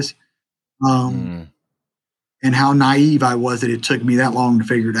was, and how naive I was that it took me that long to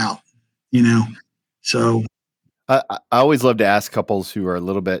figure it out, So I always love to ask couples who are a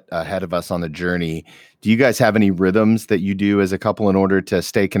little bit ahead of us on the journey, do you guys have any rhythms that you do as a couple in order to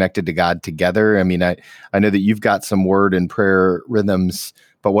stay connected to God together? I mean, I know that you've got some word and prayer rhythms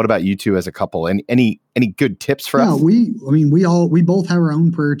but what about you two as a couple? And any good tips for Yeah, us? we both have our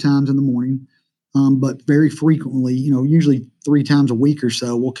own prayer times in the morning. But very frequently, usually 3 times a week or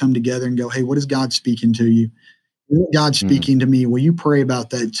so, we'll come together and go, "Hey, what is God speaking to you? What God's speaking to me? Will you pray about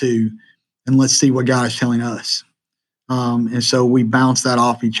that too? And let's see what God is telling us." And so we bounce that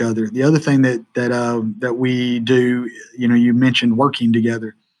off each other. The other thing that we do, you mentioned working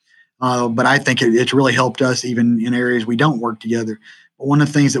together, but I think it's really helped us even in areas we don't work together. But one of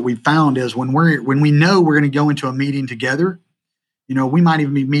the things that we found is when we know we're going to go into a meeting together, we might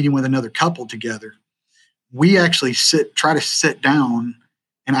even be meeting with another couple together. We actually try to sit down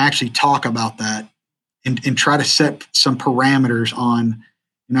and actually talk about that and try to set some parameters on,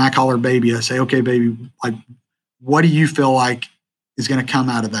 I call her baby. I say, "Okay, baby, like, what do you feel like is going to come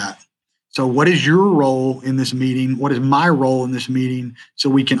out of that? So what is your role in this meeting? What is my role in this meeting? So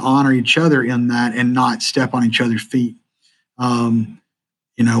we can honor each other in that and not step on each other's feet." And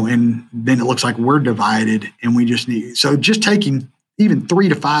then it looks like we're divided and we just taking even 3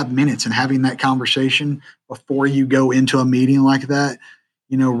 to 5 minutes and having that conversation before you go into a meeting like that,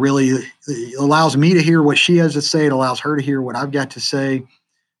 really allows me to hear what she has to say. It allows her to hear what I've got to say,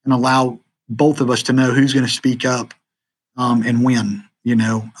 and allow both of us to know who's going to speak up and when,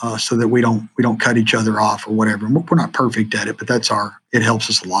 so that we don't cut each other off or whatever. And we're not perfect at it, but it helps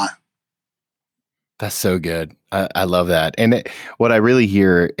us a lot. That's so good. I love that. And what I really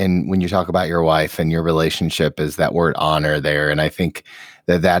hear when you talk about your wife and your relationship is that word honor there. And I think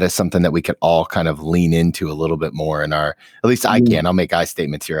that is something that we could all kind of lean into a little bit more at least I can. I'll make I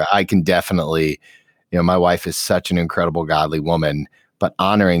statements here. I can definitely, my wife is such an incredible, godly woman, but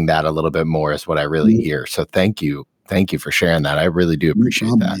honoring that a little bit more is what I really hear. So thank you. Thank you for sharing that. I really do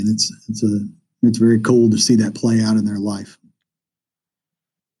appreciate that. Man. It's very cool to see that play out in their life.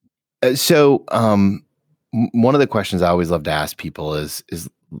 So, one of the questions I always love to ask people is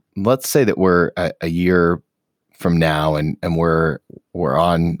let's say that we're a year from now and we're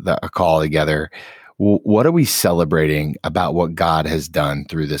on a call together. What are we celebrating about what God has done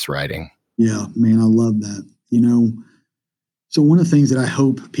through this writing? Yeah, man, I love that. So one of the things that I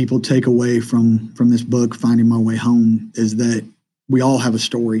hope people take away from this book, Finding My Way Home, is that we all have a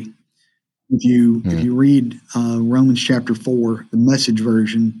story. If you read Romans chapter 4, the Message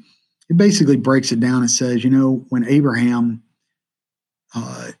version, it basically breaks it down and says, when Abraham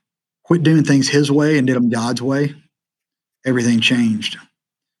quit doing things his way and did them God's way, everything changed.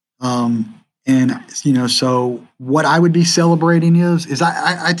 So what I would be celebrating is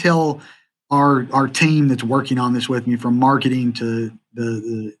I tell our team that's working on this with me, from marketing to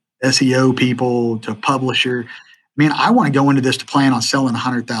the SEO people to publisher, man, I want to go into this to plan on selling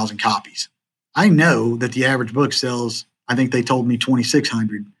 100,000 copies. I know that the average book sells, I think they told me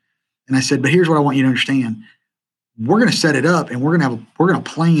 2,600. And I said, but here's what I want you to understand. We're going to set it up and we're going to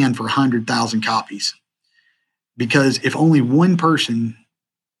plan for 100,000 copies. Because if only one person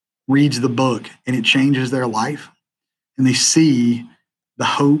reads the book and it changes their life, and they see the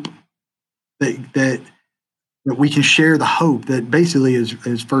hope that we can share, the hope that basically is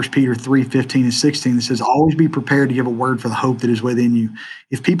 1 Peter 3:15 and 16, that says, "Always be prepared to give a word for the hope that is within you."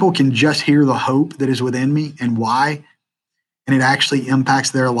 If people can just hear the hope that is within me and why, and it actually impacts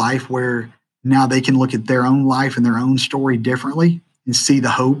their life, where now they can look at their own life and their own story differently and see the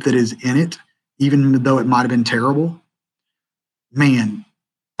hope that is in it, even though it might have been terrible. Man,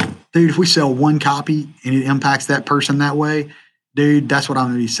 dude, if we sell one copy and it impacts that person that way, dude, that's what I'm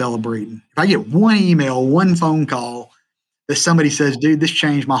going to be celebrating. If I get one email, one phone call that somebody says, "Dude, this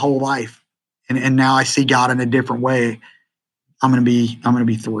changed my whole life, and now I see God in a different way," I'm going to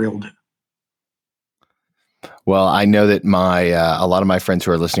be thrilled. Well, I know that a lot of my friends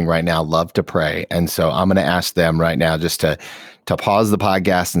who are listening right now love to pray, and so I'm going to ask them right now just to pause the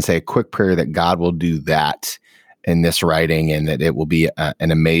podcast and say a quick prayer that God will do that in this writing, and that it will be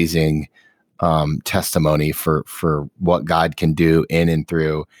an amazing testimony for what God can do in and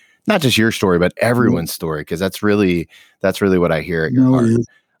through not just your story, but everyone's story, because that's really what I hear at your heart.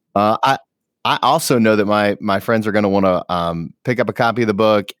 I also know that my friends are going to want to pick up a copy of the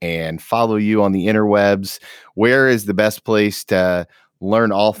book and follow you on the interwebs. Where is the best place to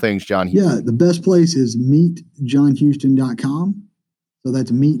learn all things John Houston? Yeah, the best place is meetjohnhouston.com. So that's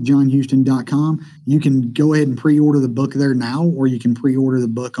meetjohnhouston.com. You can go ahead and pre-order the book there now, or you can pre-order the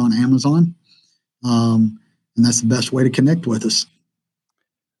book on Amazon. And that's the best way to connect with us.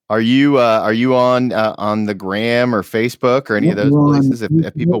 Are you on the Gram or Facebook or any of those places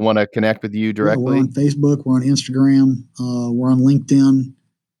if people want to connect with you directly? Yeah, we're on Facebook, we're on Instagram, we're on LinkedIn.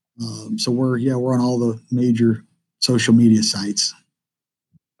 So we're on all the major social media sites.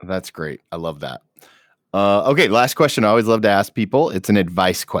 That's great. I love that. Okay, last question I always love to ask people. It's an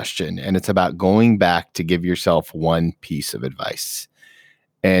advice question, and it's about going back to give yourself one piece of advice.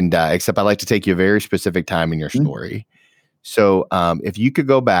 And except I like to take you a very specific time in your story. So if you could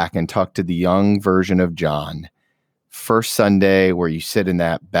go back and talk to the young version of John, first Sunday where you sit in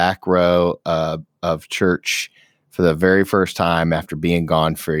that back row of church for the very first time after being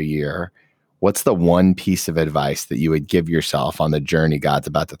gone for a year, what's the one piece of advice that you would give yourself on the journey God's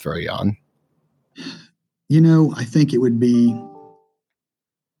about to throw you on? I think it would be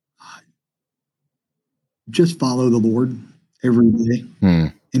just follow the Lord every day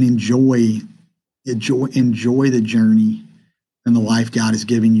and enjoy the journey and the life God is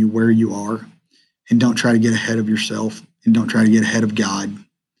giving you where you are. And don't try to get ahead of yourself and don't try to get ahead of God.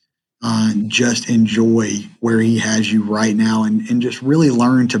 Just enjoy where he has you right now and just really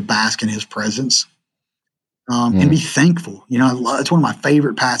learn to bask in his presence. And be thankful. It's one of my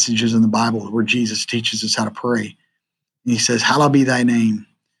favorite passages in the Bible where Jesus teaches us how to pray. And he says, hallowed be thy name.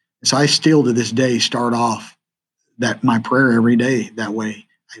 And so I still to this day start off my prayer every day that way,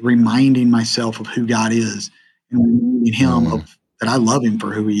 reminding myself of who God is and reminding him that I love him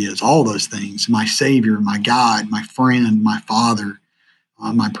for who he is. All those things, my Savior, my God, my friend, my Father,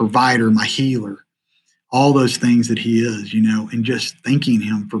 my provider, my healer. All those things that he is, and just thanking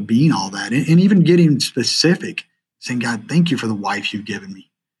him for being all that. And even getting specific, saying, God, thank you for the wife you've given me.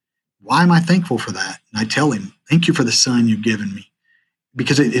 Why am I thankful for that? And I tell him, thank you for the son you've given me.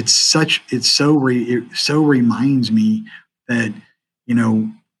 Because it so reminds me that,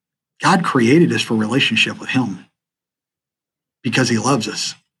 God created us for relationship with him because he loves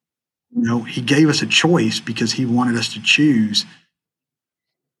us. He gave us a choice because he wanted us to choose.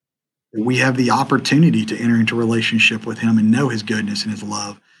 We have the opportunity to enter into relationship with him and know his goodness and his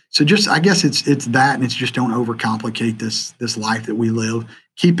love. So I guess it's that, and it's just don't overcomplicate this life that we live.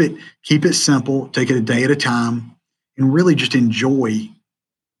 Keep it simple, take it a day at a time, and really just enjoy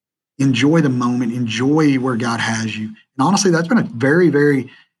the moment, enjoy where God has you. And honestly, that's been a very,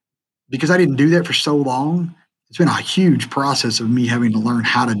 very, because I didn't do that for so long, it's been a huge process of me having to learn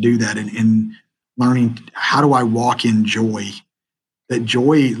how to do that and learning how do I walk in joy. That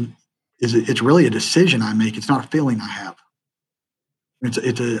joy it's really a decision I make. It's not a feeling I have.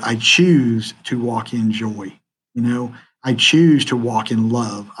 I choose to walk in joy. I choose to walk in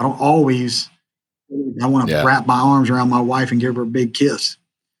love. I don't always, I want to wrap my arms around my wife and give her a big kiss.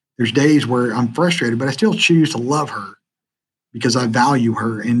 There's days where I'm frustrated, but I still choose to love her because I value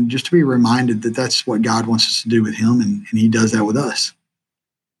her. And just to be reminded that that's what God wants us to do with him. And he does that with us.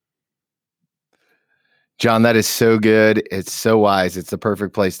 John, that is so good. It's so wise. It's the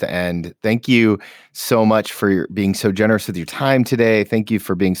perfect place to end. Thank you so much for being so generous with your time today. Thank you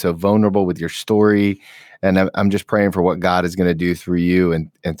for being so vulnerable with your story. And I'm just praying for what God is going to do through you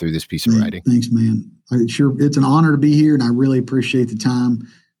and through this piece of writing. Thanks, man. It's an honor to be here, and I really appreciate the time.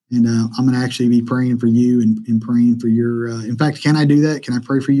 And I'm going to actually be praying for you and praying for your. In fact, can I do that? Can I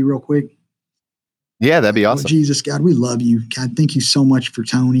pray for you real quick? Yeah, that'd be awesome. Lord Jesus, God, we love you. God, thank you so much for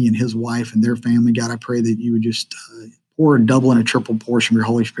Tony and his wife and their family. God, I pray that you would just pour a double and a triple portion of your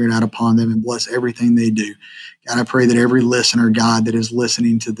Holy Spirit out upon them and bless everything they do. God, I pray that every listener, God, that is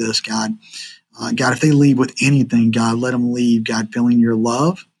listening to this, God, God, if they leave with anything, God, let them leave, God, feeling your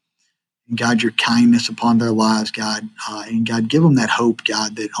love and, God, your kindness upon their lives, God. And, God, give them that hope,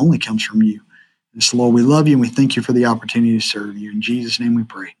 God, that only comes from you. And so, Lord, we love you and we thank you for the opportunity to serve you. In Jesus' name we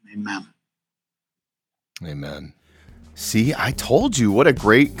pray. Amen. Amen. See, I told you, what a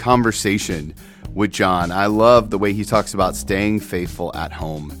great conversation with John. I love the way he talks about staying faithful at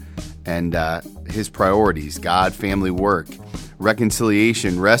home and his priorities, God, family, work,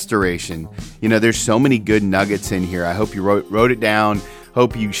 reconciliation, restoration. There's so many good nuggets in here. I hope you wrote it down.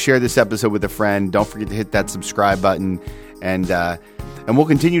 Hope you share this episode with a friend. Don't forget to hit that subscribe button. And we'll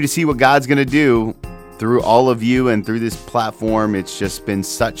continue to see what God's going to do through all of you and through this platform. It's just been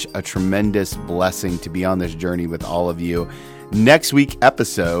such a tremendous blessing to be on this journey with all of you. Next week's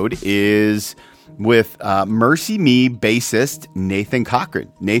episode is with Mercy Me bassist Nathan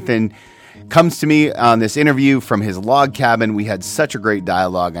Cochran. Nathan comes to me on this interview from his log cabin. We had such a great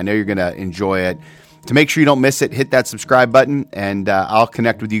dialogue. I know you're going to enjoy it. To make sure you don't miss it, hit that subscribe button, and I'll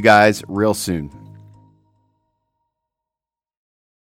connect with you guys real soon.